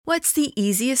What's the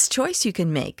easiest choice you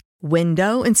can make?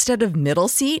 Window instead of middle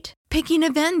seat? Picking a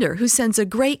vendor who sends a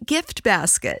great gift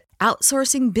basket?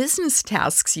 Outsourcing business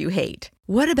tasks you hate?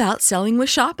 What about selling with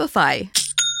Shopify?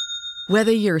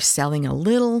 Whether you're selling a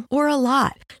little or a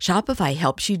lot, Shopify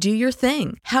helps you do your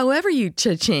thing, however you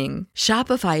cha-ching.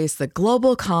 Shopify is the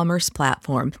global commerce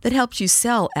platform that helps you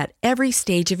sell at every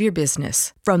stage of your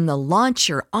business. From the launch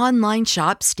your online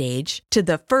shop stage to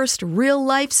the first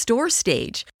real-life store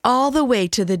stage, all the way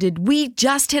to the did we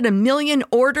just hit a million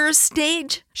orders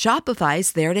stage.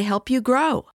 Shopify's there to help you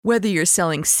grow. Whether you're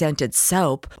selling scented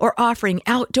soap or offering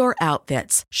outdoor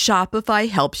outfits, Shopify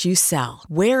helps you sell.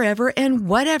 Wherever and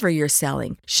whatever you're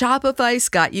selling, Shopify's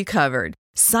got you covered.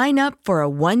 Sign up for a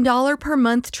 $1 per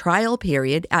month trial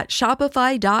period at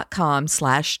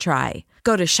shopify.com/try.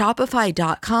 Go to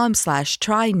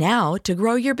shopify.com/try now to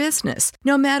grow your business,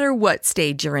 no matter what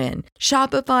stage you're in.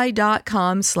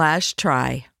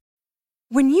 Shopify.com/try.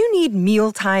 When you need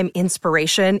mealtime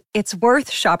inspiration, it's worth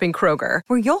shopping Kroger,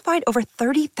 where you'll find over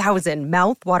 30,000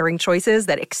 mouth-watering choices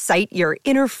that excite your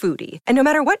inner foodie. And no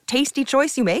matter what tasty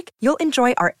choice you make, you'll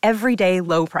enjoy our everyday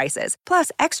low prices, plus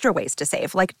extra ways to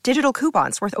save, like digital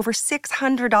coupons worth over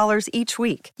 $600 each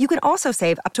week. You can also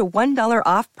save up to $1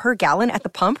 off per gallon at the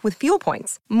pump with fuel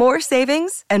points. More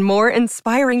savings and more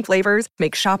inspiring flavors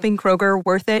make shopping Kroger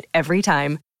worth it every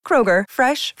time. Kroger,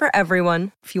 fresh for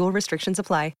everyone. Fuel restrictions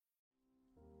apply.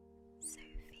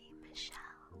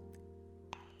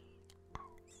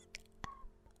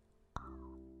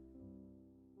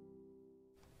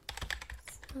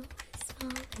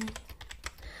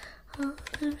 All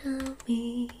around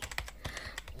me,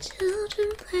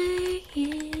 children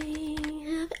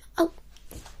playing. Oh,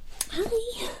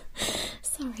 hi.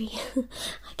 Sorry,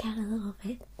 I get a little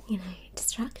bit,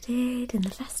 distracted in the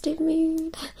festive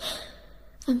mood.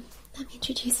 Let me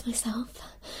introduce myself.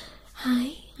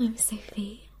 Hi, I'm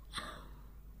Sophie.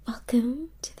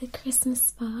 Welcome to the Christmas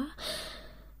spa.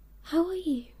 How are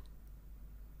you?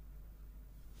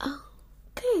 Oh,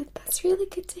 good. That's really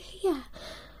good to hear.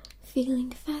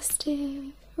 Feeling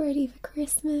festive, ready for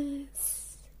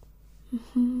Christmas.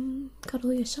 Got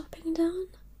all your shopping done?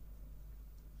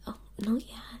 Oh, not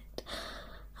yet.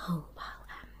 Oh, well,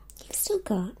 you've still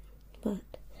got, what,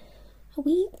 a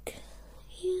week?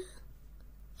 Yeah.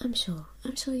 I'm sure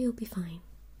you'll be fine.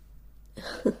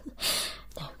 No,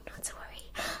 not to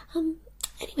worry.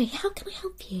 Anyway, how can I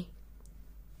help you?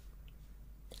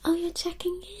 Oh, you're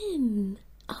checking in.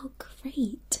 Oh,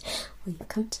 great. Well, you've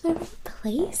come to the right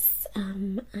place. I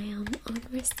am on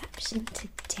reception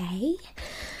today.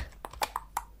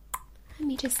 Let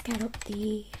me just get up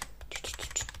the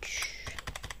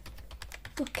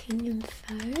booking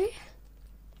info.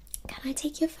 Can I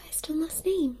take your first and last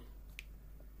name?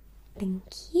 Thank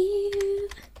you.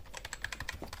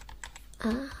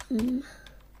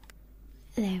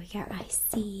 There we go. I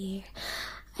see you.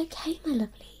 Okay, my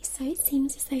lovely. So it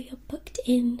seems as though you're booked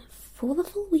in for the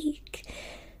full week.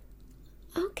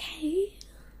 Okay.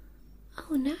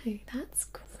 Oh no, that's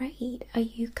great. Are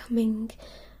you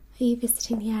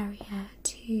visiting the area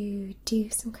to do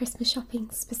some Christmas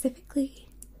shopping specifically?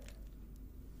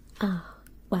 Oh,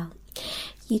 well,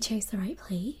 you chose the right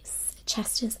place.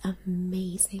 Chester's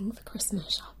amazing for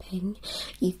Christmas shopping.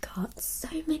 You've got so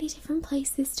many different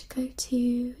places to go to.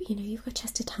 You've got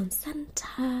Chester Town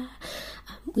Centre.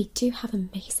 We do have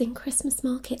amazing Christmas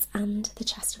markets and the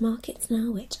Chester markets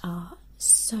now, which are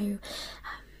so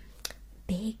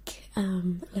big.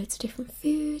 Loads of different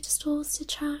food stores to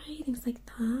try, things like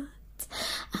that.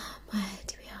 Where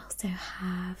do we also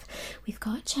have? We've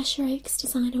got Cheshire Oaks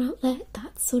Designer Outlet.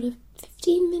 That's sort of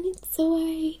 15 minutes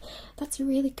away. That's a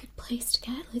really good place to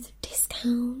get loads of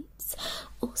discounts.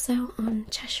 Also on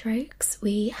Cheshire Oaks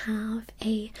we have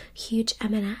a huge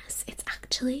M&S. It's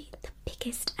actually the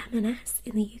biggest M&S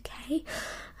in the UK,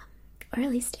 or at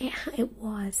least it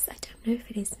was. I don't know if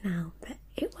it is now, but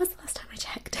it was the last time I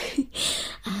checked.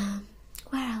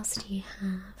 Where else do you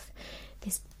have?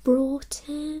 There's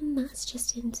Broughton, that's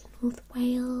just into North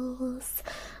Wales.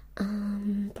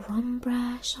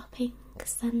 Bromborough Shopping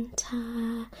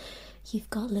Centre. You've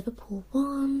got Liverpool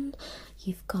One.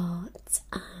 You've got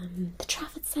the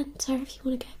Trafford Centre if you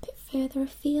want to go a bit further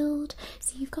afield.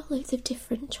 So you've got loads of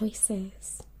different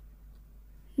choices.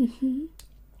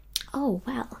 Oh,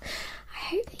 well, I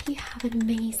hope that you have an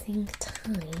amazing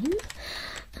time.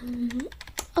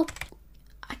 Oh,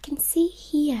 I can see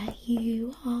here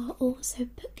you are also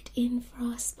booked in for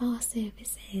our spa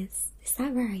services. Is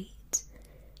that right?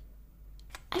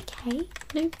 Okay,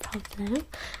 no problem.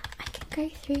 I can go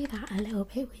through that a little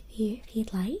bit with you if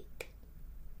you'd like.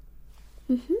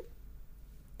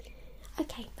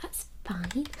 Okay, that's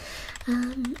fine.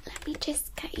 Let me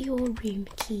just get your room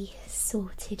key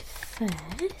sorted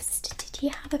first. Did you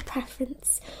have a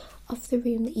preference of the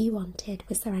room that you wanted?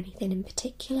 Was there anything in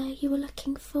particular you were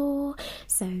looking for?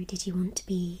 So did you want to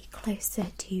be closer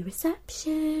to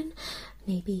reception,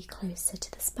 maybe closer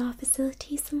to the spa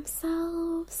facilities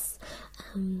themselves,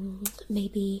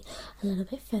 maybe a little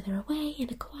bit further away in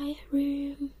a quiet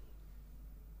room?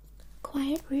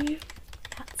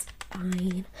 That's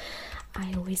fine.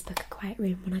 I always book a quiet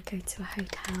room when I go to a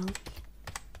hotel.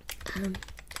 It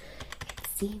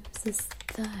seems as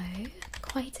though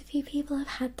quite a few people have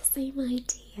had the same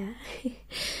idea.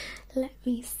 Let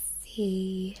me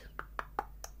see.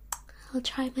 I'll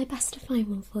try my best to find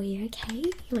one for you, okay?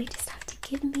 You might just have to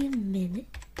give me a minute.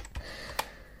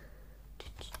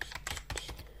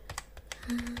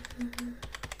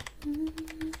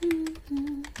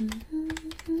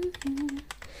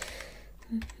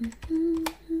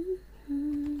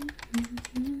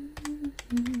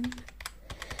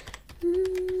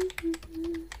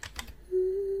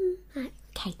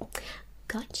 Okay,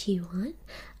 got you one.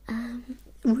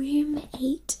 Room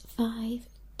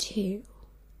 852.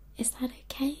 Is that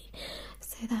okay?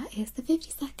 So that is the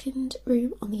 52nd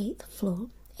room on the 8th floor.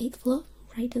 8th floor,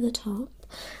 right at the top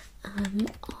of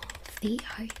the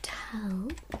hotel.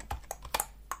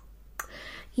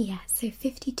 Yeah, so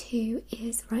 52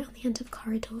 is right on the end of the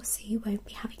corridor, so you won't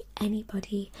be having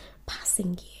anybody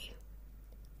passing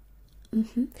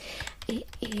you. It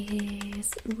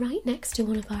is right next to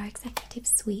one of our executive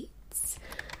suites.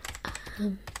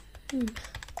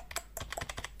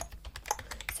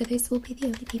 So those will be the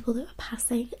only people that are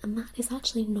passing, and that is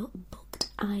actually not booked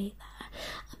either.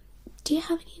 Do you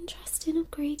have any interest in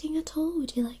upgrading at all?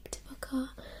 Would you like to book our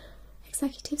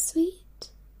executive suite?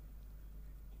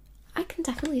 I can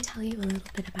definitely tell you a little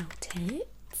bit about it.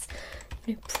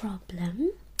 No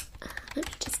problem. Let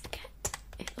me just get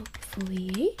it up for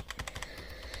you.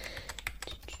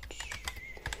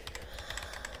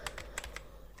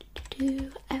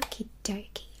 Okie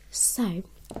dokie. So,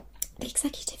 the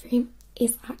executive room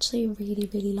is actually really,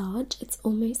 really large. It's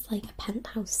almost like a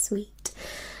penthouse suite.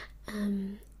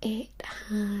 It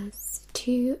has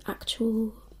 2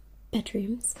 actual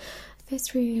bedrooms.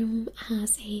 First room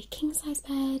has a king size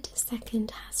bed,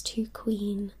 second has 2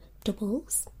 queen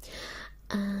doubles.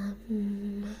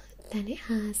 Then it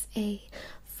has a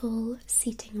full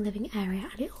seating living area,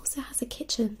 and it also has a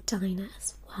kitchen diner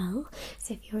as well.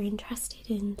 So if you're interested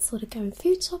in sort of going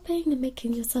food shopping and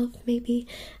making yourself maybe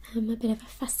a bit of a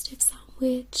festive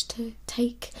sandwich to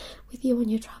take with you on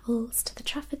your travels to the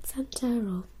Trafford Centre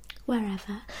or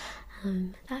wherever,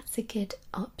 that's a good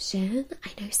option.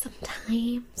 I know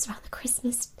sometimes around the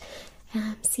Christmas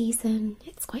season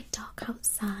it's quite dark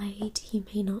outside. You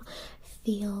may not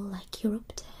feel like you're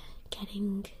up to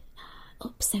getting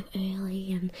up so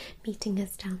early and meeting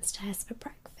us downstairs for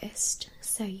breakfast,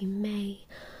 so you may,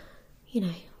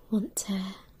 want to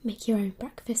make your own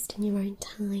breakfast in your own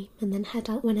time and then head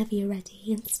out whenever you're ready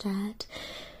instead.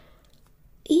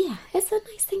 Yeah, it's a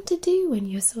nice thing to do when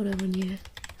you're sort of on your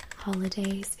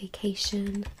holidays,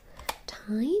 vacation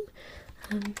time.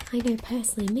 I know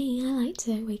personally me, I like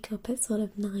to wake up at sort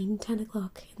of 9-10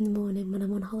 o'clock in the morning when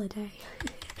I'm on holiday,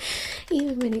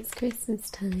 even when it's Christmas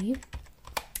time.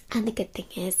 And the good thing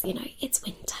is, it's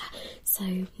winter,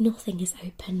 so nothing is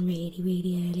open really,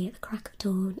 really early at the crack of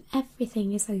dawn.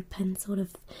 Everything is open sort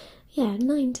of,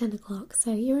 9-10 o'clock,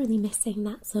 so you're only missing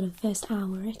that sort of first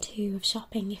hour or two of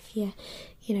shopping if you're,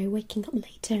 waking up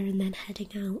later and then heading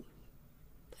out.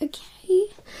 Okay,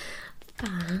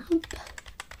 fab.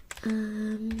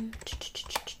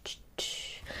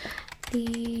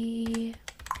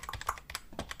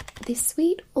 This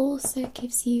suite also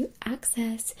gives you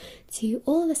access to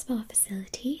all the spa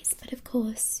facilities, but of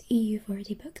course you've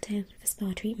already booked in for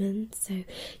spa treatments, so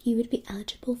you would be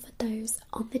eligible for those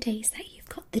on the days that you've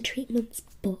got the treatments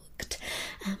booked.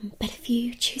 But if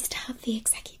you choose to have the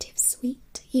executive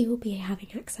suite, you will be having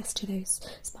access to those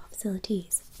spa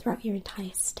facilities throughout your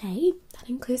entire stay. That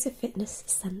includes a fitness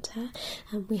centre,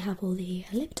 and we have all the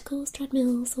ellipticals,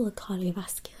 treadmills, all the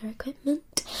cardiovascular equipment.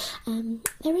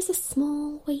 There is a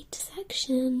small weight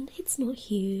section. It's not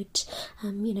huge.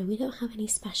 We don't have any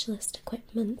specialist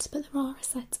equipment, but there are a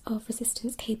set of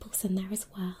resistance cables in there as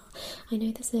well. I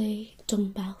know there's a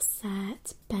dumbbell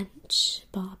set, bench,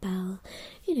 barbell,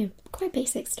 quite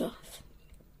basic stuff.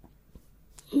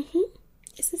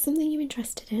 Is this something you're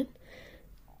interested in?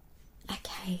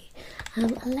 Okay, I'll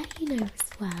let you know as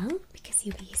well, because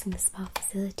you'll be using the spa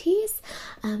facilities.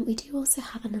 We do also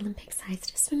have an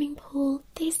Olympic-sized swimming pool.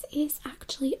 This is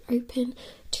actually open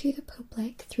to the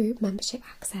public through membership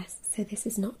access. So this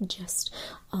is not just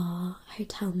our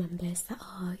hotel members that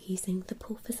are using the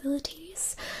pool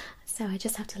facilities. So I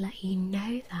just have to let you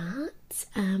know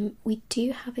that we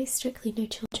do have a strictly no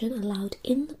children allowed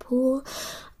in the pool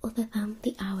other than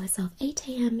the hours of 8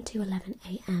 a.m. to 11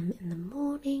 a.m. in the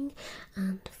morning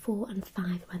and 4 and 5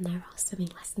 when there are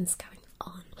swimming lessons going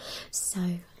on.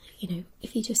 So, you know,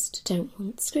 if you just don't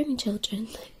want screaming children,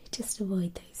 just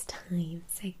avoid those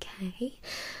times, okay?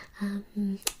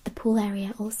 The pool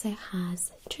area also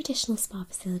has traditional spa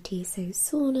facilities, so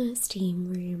sauna,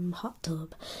 steam room, hot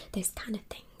tub, those kind of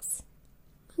things.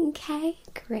 Okay,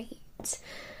 great.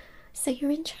 So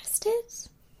you're interested?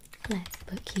 Let's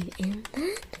book you in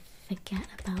then. Forget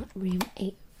about room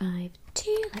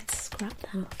 852. Let's scrap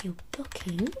that off your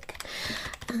booking.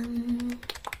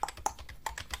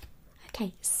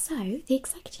 Okay, so the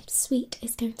executive suite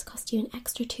is going to cost you an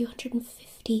extra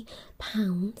 £250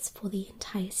 for the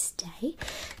entire stay.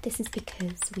 This is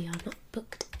because we are not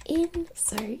booked in,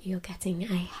 so you're getting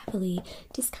a heavily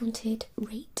discounted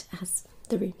rate. As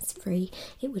the room's free,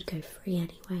 it would go free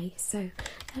anyway, so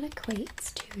that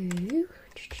equates to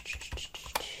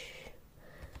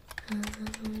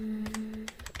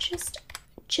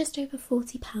just over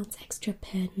 £40 extra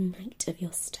per night of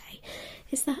your stay.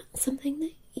 Is that something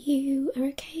that you are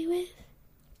okay with?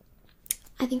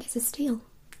 I think it's a steal.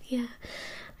 Yeah,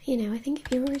 you know, I think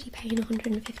if you're already paying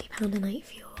 £150 a night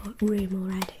for your room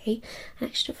already, an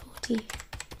extra £40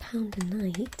 a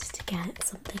night to get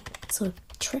something sort of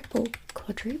triple,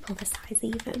 quadruple the size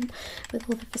even, with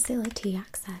all the facility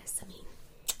access, I mean,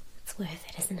 it's worth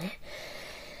it, isn't it?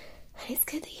 And it's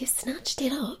good that you've snatched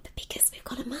it up, because we've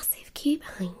got a massive queue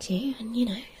behind you, and you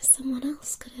know, someone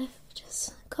else could have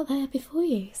just got there before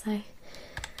you, so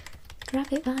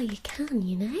grab it while you can,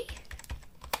 you know?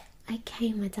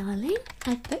 Okay, my darling,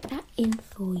 I've booked that in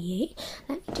for you.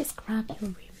 Let me just grab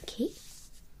your room key.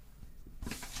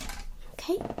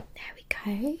 Okay, there we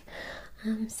go.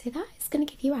 So that is going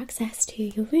to give you access to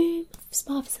your room,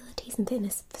 spa facilities and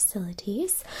fitness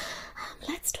facilities.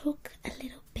 Let's talk a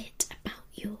little bit about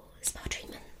your spa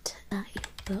treatment that you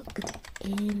booked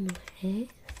in with.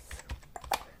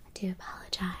 I do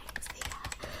apologise,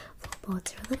 the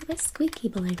floorboards are a little bit squeaky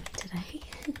below me today.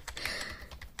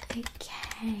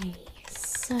 Okay,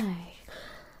 so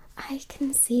I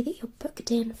can see that you're booked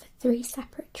in for 3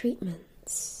 separate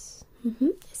treatments.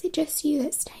 Is it just you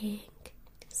that's staying?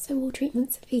 So all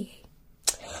treatments are for you.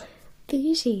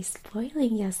 Bougie,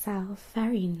 spoiling yourself.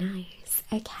 Very nice.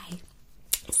 Okay,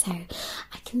 so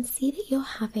I can see that you're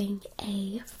having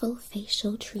a full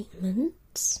facial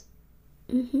treatment.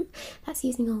 That's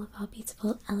using all of our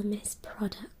beautiful Elemis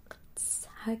products.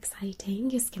 How exciting.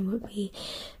 Your skin will be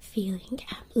feeling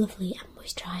lovely and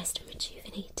moisturised and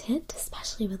rejuvenated,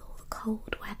 especially with all the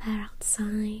cold weather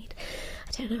outside.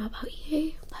 I don't know about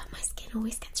you, but my skin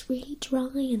always gets really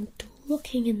dry and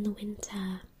dull-looking in the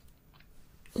winter.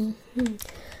 I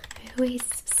always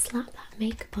slap that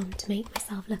makeup on to make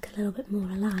myself look a little bit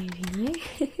more alive, you know?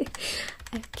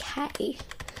 Okay,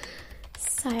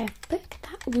 so I've booked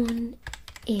that one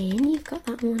in. You've got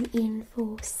that one in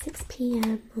for 6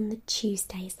 p.m. on the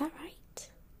Tuesday, is that right?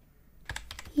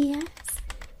 Yes.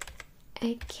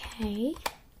 Okay.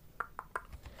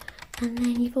 And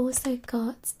then you've also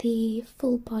got the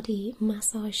full body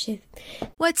massage.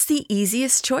 What's the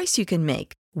easiest choice you can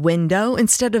make? Window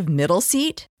instead of middle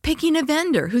seat? Picking a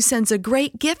vendor who sends a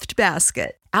great gift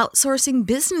basket? Outsourcing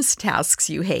business tasks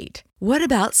you hate? What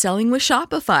about selling with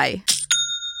Shopify?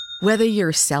 Whether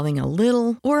you're selling a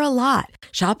little or a lot,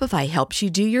 Shopify helps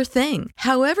you do your thing,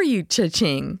 however you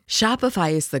cha-ching.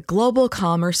 Shopify is the global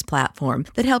commerce platform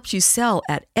that helps you sell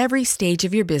at every stage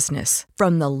of your business.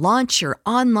 From the launch your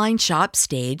online shop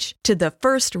stage to the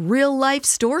first real-life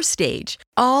store stage,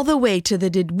 all the way to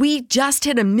the did we just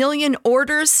hit 1 million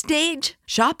orders stage.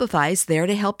 Shopify's there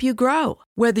to help you grow.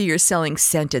 Whether you're selling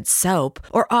scented soap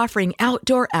or offering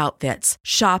outdoor outfits,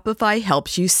 Shopify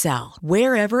helps you sell.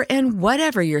 Wherever and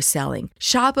whatever you're selling,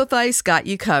 Shopify's got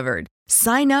you covered.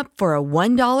 Sign up for a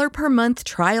 $1 per month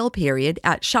trial period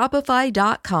at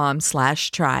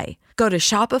shopify.com/try. Go to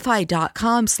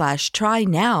shopify.com/try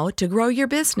now to grow your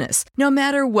business, no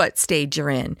matter what stage you're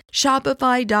in.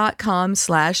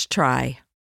 Shopify.com/try.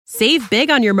 Save big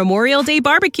on your Memorial Day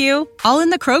barbecue, all in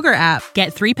the Kroger app.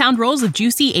 Get 3-pound rolls of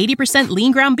juicy 80%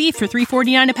 lean ground beef for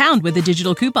 $3.49 a pound with a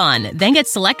digital coupon. Then get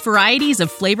select varieties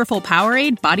of flavorful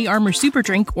Powerade, Body Armor Super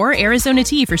Drink, or Arizona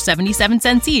tea for 77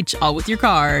 cents each, all with your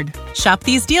card. Shop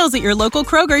these deals at your local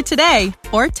Kroger today,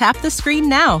 or tap the screen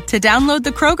now to download the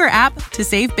Kroger app to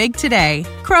save big today.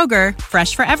 Kroger,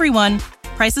 fresh for everyone.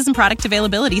 Prices and product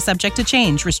availability subject to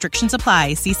change. Restrictions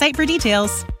apply. See site for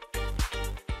details.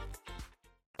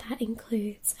 that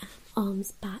includes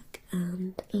arms, back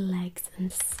and legs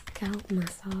and scalp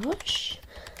massage.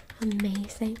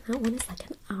 Amazing. That one is like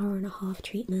an 1.5 hour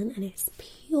treatment and it's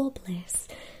pure bliss.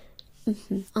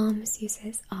 Arm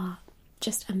masseuses are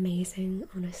just amazing,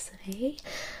 honestly.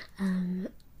 I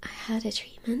had a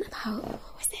treatment about,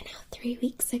 was it now, 3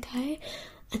 weeks ago,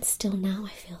 and still now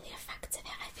I feel the effects of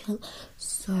it. I feel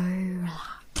so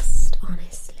relaxed,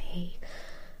 honestly.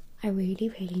 I really,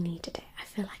 really needed it. I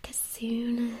feel like as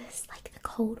soon as like the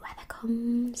cold weather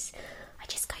comes, I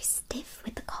just go stiff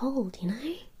with the cold, you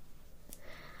know?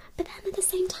 But then at the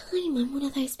same time, I'm one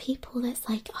of those people that's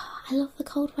like, oh, I love the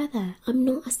cold weather. I'm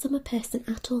not a summer person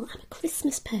at all. I'm a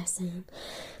Christmas person.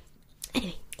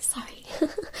 Anyway, sorry.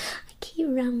 I keep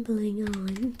rambling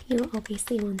on. You're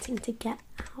obviously wanting to get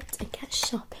out and get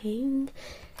shopping.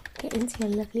 Get into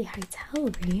your lovely hotel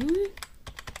room.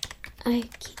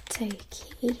 Okie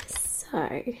dokie.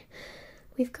 So,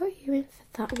 we've got you in for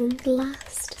that one.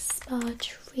 Last spa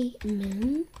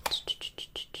treatment.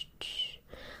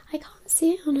 I can't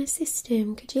see it on our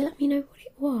system. Could you let me know what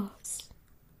it was?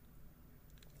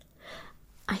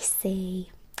 I see.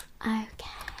 Okay.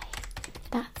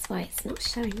 That's why it's not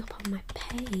showing up on my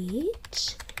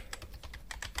page.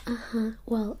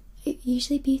 Well,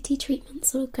 usually beauty treatments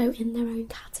sort of go in their own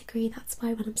category. That's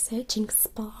why when I'm searching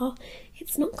spa,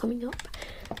 it's not coming up.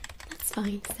 That's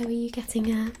fine. So are you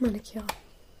getting a manicure?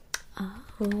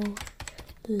 Oh,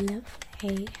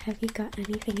 lovely. Have you got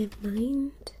anything in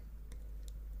mind?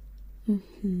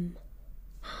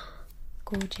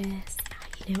 Gorgeous.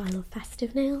 You know I love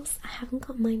festive nails. I haven't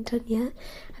got mine done yet.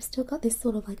 I've still got this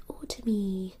sort of like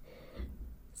autumny,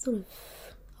 sort of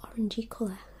orangey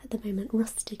colour at the moment,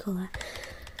 rusty colour.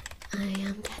 I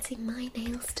am getting my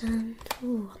nails done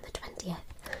on the 20th.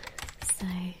 So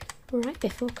right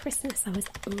before Christmas I was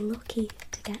lucky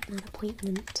to get an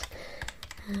appointment.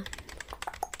 You know,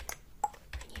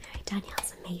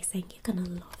 Danielle's amazing. You're gonna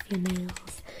love your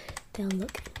nails. They'll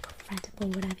look incredible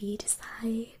whatever you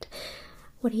decide.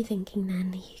 What are you thinking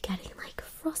then? Are you getting like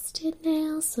frosted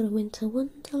nails, sort of winter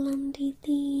wonderlandy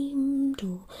themed,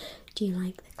 or do you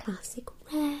like the classic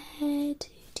red?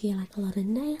 Do you like a lot of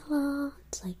nail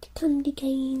art, like candy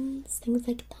canes, things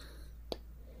like that?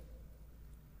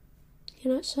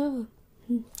 You're not sure?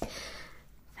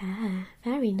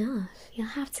 Fair enough. You'll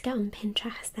have to get on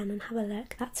Pinterest then and have a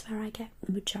look. That's where I get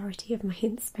the majority of my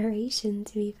inspiration,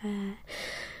 to be fair.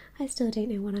 I still don't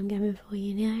know what I'm going for,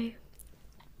 you know.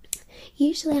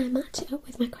 Usually I match it up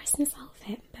with my Christmas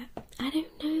outfit, but I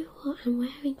don't know what I'm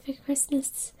wearing for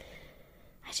Christmas.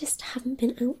 I just haven't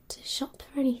been out to shop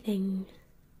for anything.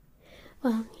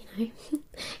 Well, you know,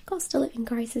 cost of living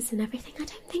crisis and everything. I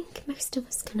don't think most of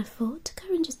us can afford to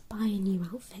go and just buy a new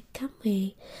outfit, can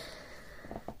we?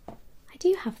 I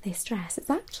do have this dress. It's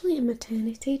actually a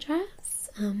maternity dress.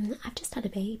 I've just had a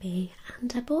baby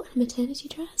and I bought a maternity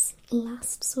dress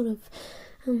last sort of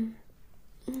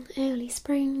early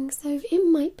spring, so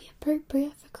it might be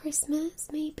appropriate for Christmas,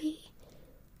 maybe.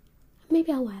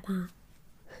 Maybe I'll wear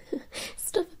that.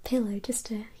 Stuff a pillow just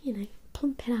to, you know,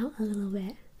 plump it out a little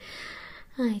bit.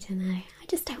 I don't know. I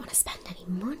just don't want to spend any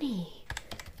money.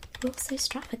 We're all so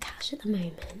strapped for cash at the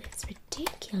moment. It's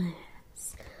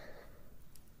ridiculous.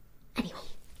 Anyway,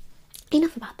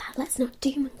 enough about that. Let's not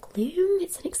doom and gloom.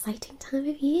 It's an exciting time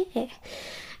of year.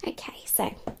 Okay,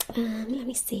 so let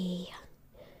me see.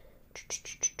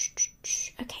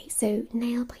 Okay, so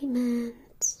nail appointment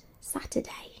Saturday.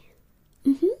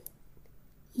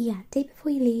 Yeah, day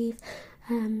before you leave,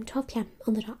 12 PM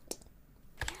on the dot.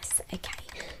 Yes, okay.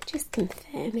 Just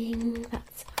confirming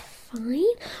that's fine.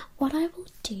 What I will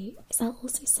do is I'll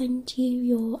also send you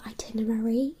your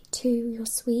itinerary to your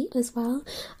suite as well.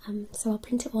 So I'll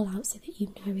print it all out so that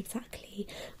you know exactly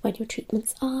when your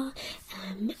treatments are.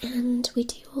 And we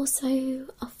do also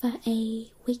offer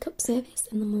a wake-up service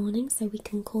in the morning, so we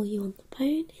can call you on the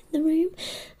phone in the room.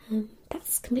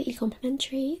 That's completely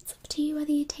complimentary. It's up to you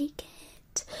whether you take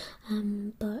it.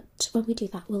 But when we do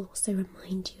that, we'll also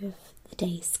remind you of the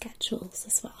day's schedules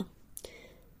as well.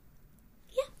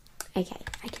 Yeah, okay,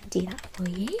 I can do that for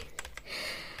you.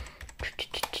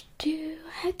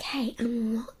 Okay,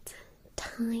 and what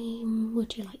time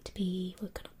would you like to be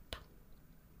woken up?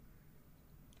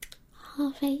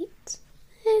 8:30?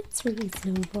 It's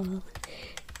reasonable.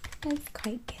 That's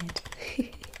quite good.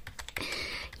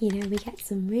 You know, we get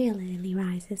some real early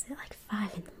rises at like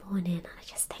 5 in the morning, and I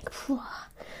just think,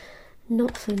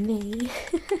 not for me.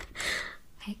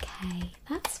 Okay,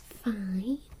 that's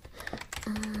fine.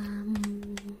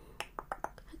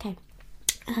 Okay,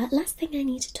 last thing I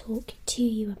need to talk to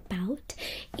you about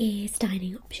is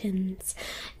dining options.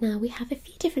 Now, we have a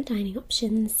few different dining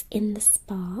options in the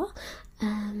spa.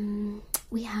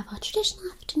 We have our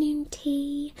traditional afternoon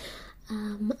tea,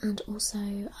 and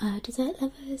also dessert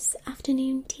lovers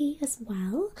afternoon tea as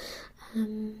well.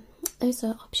 Those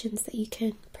are options that you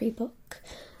can pre-book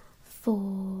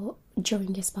for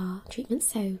during your spa treatment.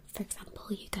 So, for example,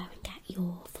 you go and get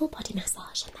your full body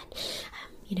massage, and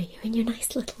then you're in your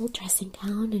nice little dressing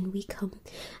gown, and we come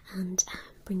and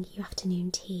bring you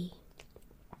afternoon tea.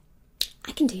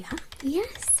 I can do that.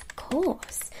 Yes, of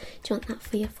course. Do you want that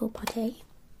for your full body?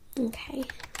 Okay,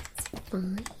 that's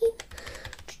fine.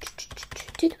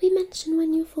 Did we mention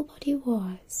when your full body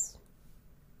was?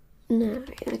 No,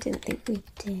 I didn't think we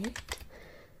did.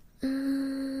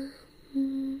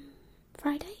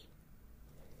 Friday?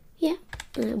 Yeah,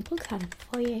 I'll book that in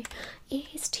for you. It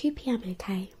is 2 p.m,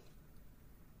 okay?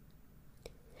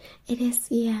 It is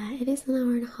an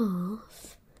hour and a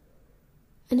half.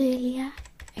 And earlier?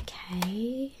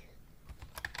 Okay.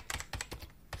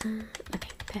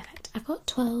 Okay, perfect. I've got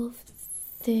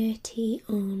 12:30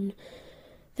 on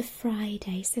the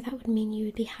Friday, so that would mean you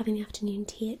would be having the afternoon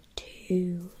tea at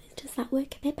 2. Does that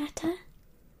work a bit better?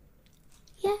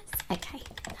 Yes? Okay,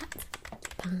 that's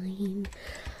fine.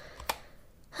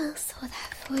 I'll sort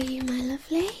that for you, my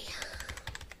lovely.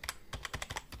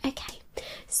 Okay,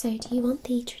 so do you want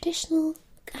the traditional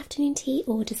afternoon tea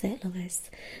or dessert lovers?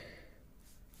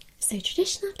 So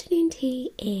traditional afternoon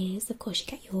tea is, of course, you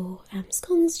get your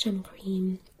scones, jam and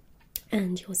cream,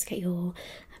 and you also get your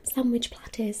sandwich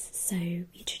platters, so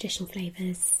your traditional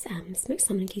flavours, smoked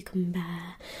salmon and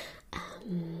cucumber,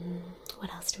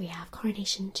 what else do we have?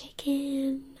 Coronation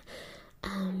chicken,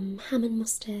 ham and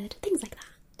mustard, things like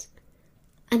that.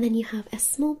 And then you have a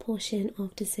small portion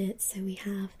of desserts, so we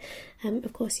have,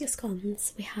 of course, your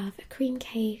scones, we have a cream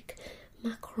cake,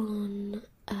 macaron,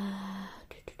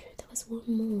 there was one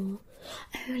more,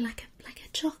 like a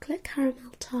chocolate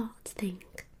caramel tart thing.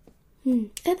 Oh,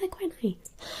 they're quite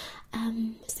nice.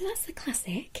 So that's the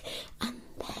classic, and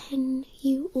then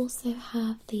you also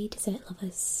have the dessert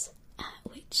lovers,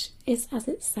 which is as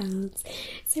it sounds.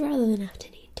 So rather than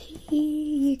afternoon tea,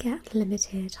 you get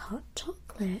limited hot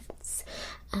chocolates.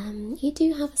 You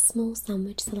do have a small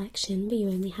sandwich selection, but you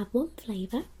only have one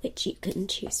flavour which you can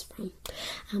choose from,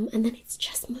 and then it's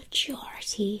just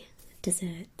majority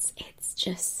desserts. It's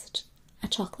just a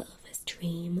chocolate lover's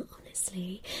dream,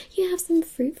 honestly. You have some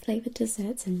fruit flavoured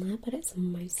desserts in there, but it's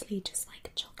mostly just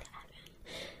like chocolate heaven.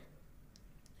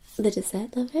 The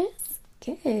dessert lovers?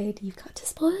 Good, you've got to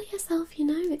spoil yourself,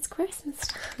 it's Christmas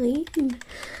time.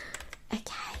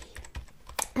 Okay,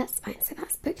 that's fine. So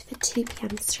that's booked for 2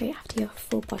 p.m. straight after your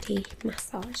full body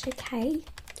massage, okay?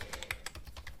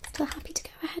 Still happy to go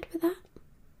ahead with that?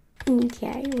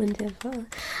 Okay, wonderful.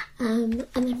 And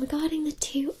then regarding the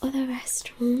 2 other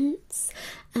restaurants,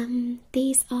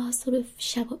 these are sort of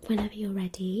show up whenever you're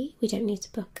ready. We don't need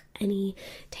to book any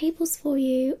tables for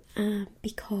you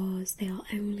because they are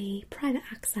only private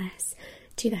access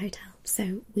to the hotel,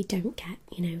 so we don't get,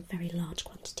 very large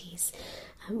quantities.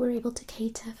 We're able to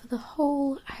cater for the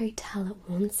whole hotel at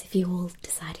once if you all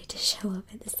decided to show up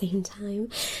at the same time,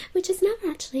 which has never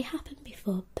actually happened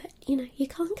before, but you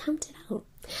can't count it out.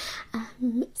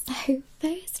 So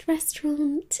first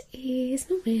restaurant is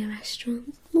not really a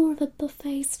restaurant, more of a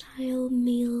buffet style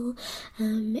meal.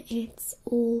 It's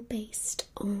all based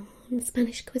on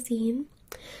Spanish cuisine,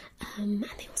 and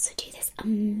they also do this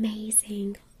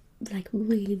amazing,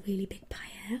 really, really big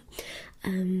paella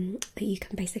that you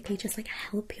can basically just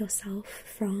help yourself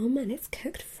from, and it's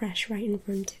cooked fresh right in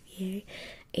front of you.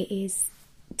 It is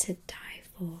to die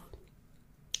for.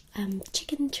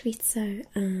 Chicken, chorizo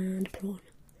and prawn.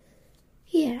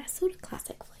 Yeah, sort of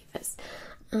classic flavours.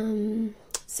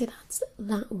 So that's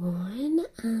that one,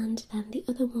 and then the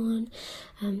other one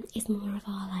is more of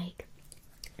our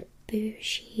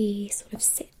bougie sort of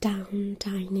sit down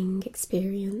dining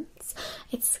experience.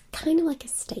 It's kind of like a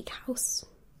steakhouse,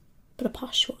 but a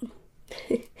posh one.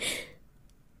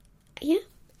 Yeah,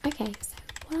 okay, so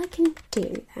what I can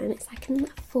do then is I can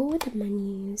forward the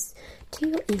menus to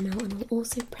your email, and I'll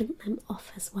also print them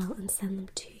off as well and send them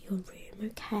to your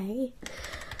room, okay?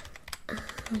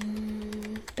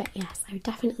 But yes, I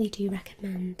definitely do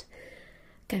recommend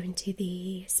going to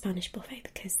the Spanish buffet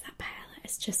because that paella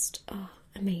is just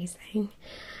amazing.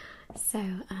 So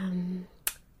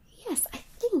yes, I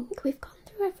think we've gone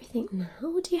through everything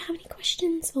now. Do you have any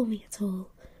questions for me at all?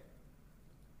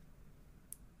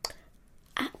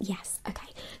 Yes, okay.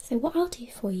 So what I'll do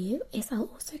for you is I'll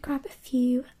also grab a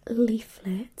few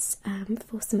leaflets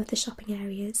for some of the shopping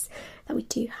areas that we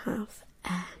do have,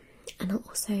 and I'll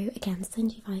also again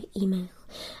send you via email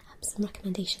some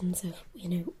recommendations of,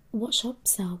 what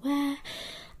shops are where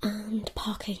and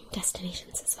parking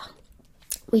destinations as well.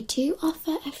 We do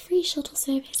offer a free shuttle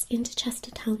service into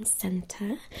Chester Town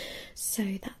Centre,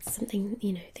 so that's something,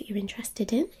 that you're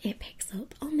interested in. It picks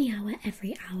up on the hour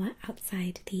every hour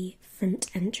outside the front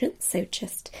entrance, so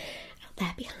just out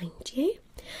there behind you.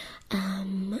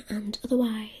 And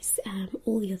otherwise,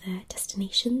 all the other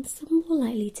destinations are more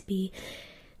likely to be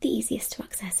the easiest to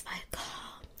access via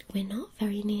car. We're not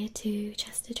very near to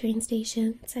Chester train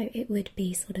station, so it would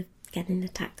be sort of getting a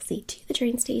taxi to the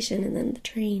train station and then the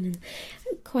train,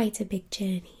 and quite a big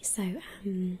journey. So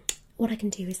what I can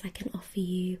do is I can offer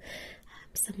you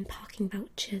some parking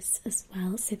vouchers as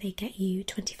well, so they get you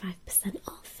 25%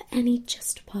 off any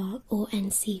Just Park or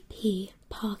NCP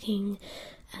parking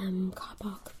car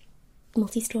park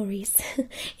multi-stories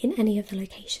in any of the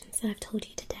locations that I've told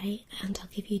you today, and I'll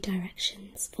give you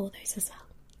directions for those as well.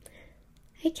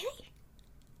 Okay,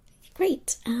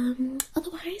 great.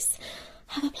 Otherwise,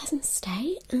 have a pleasant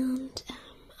stay, and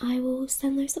I will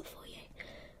send those up for you.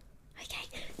 Okay,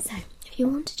 so if you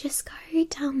want to just go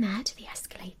down there to the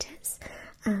escalators,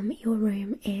 your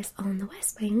room is on the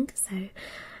west wing, so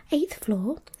 8th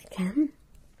floor again.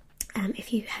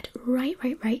 If you head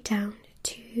right down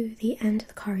to the end of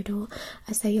the corridor,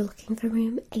 as though you're looking for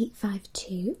room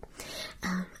 852,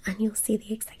 and you'll see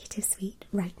the executive suite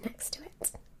right next to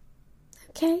it.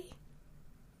 Okay?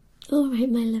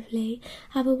 Alright, my lovely.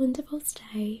 Have a wonderful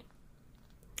stay.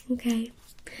 Okay.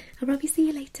 I'll probably see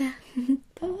you later.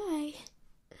 Bye-bye.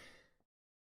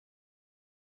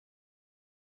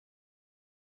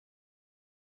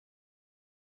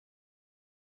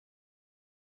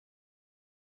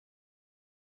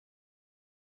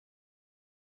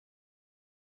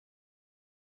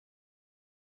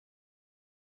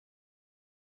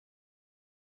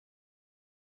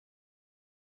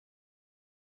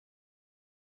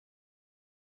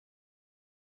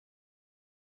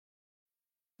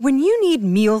 When you need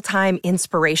mealtime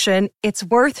inspiration, it's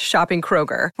worth shopping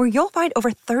Kroger, where you'll find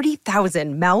over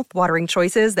 30,000 mouth-watering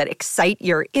choices that excite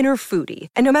your inner foodie.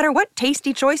 And no matter what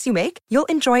tasty choice you make, you'll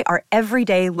enjoy our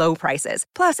everyday low prices,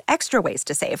 plus extra ways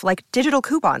to save, like digital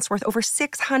coupons worth over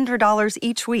 $600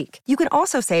 each week. You can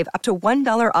also save up to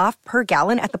 $1 off per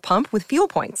gallon at the pump with fuel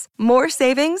points. More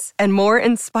savings and more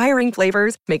inspiring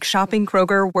flavors make shopping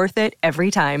Kroger worth it every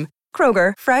time.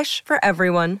 Kroger, fresh for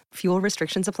everyone. Fuel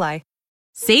restrictions apply.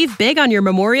 Save big on your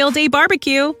Memorial Day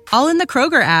barbecue, all in the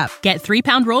Kroger app. Get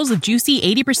 3-pound rolls of juicy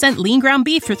 80% lean ground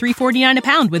beef for $3.49 a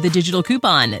pound with a digital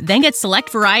coupon. Then get select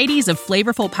varieties of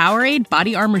flavorful Powerade,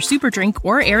 Body Armor Super Drink,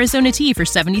 or Arizona tea for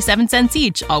 77 cents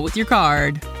each, all with your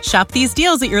card. Shop these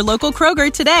deals at your local Kroger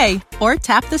today, or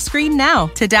tap the screen now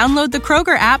to download the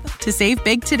Kroger app to save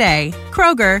big today.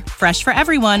 Kroger, fresh for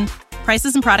everyone.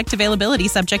 Prices and product availability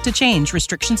subject to change.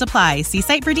 Restrictions apply. See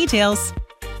site for details.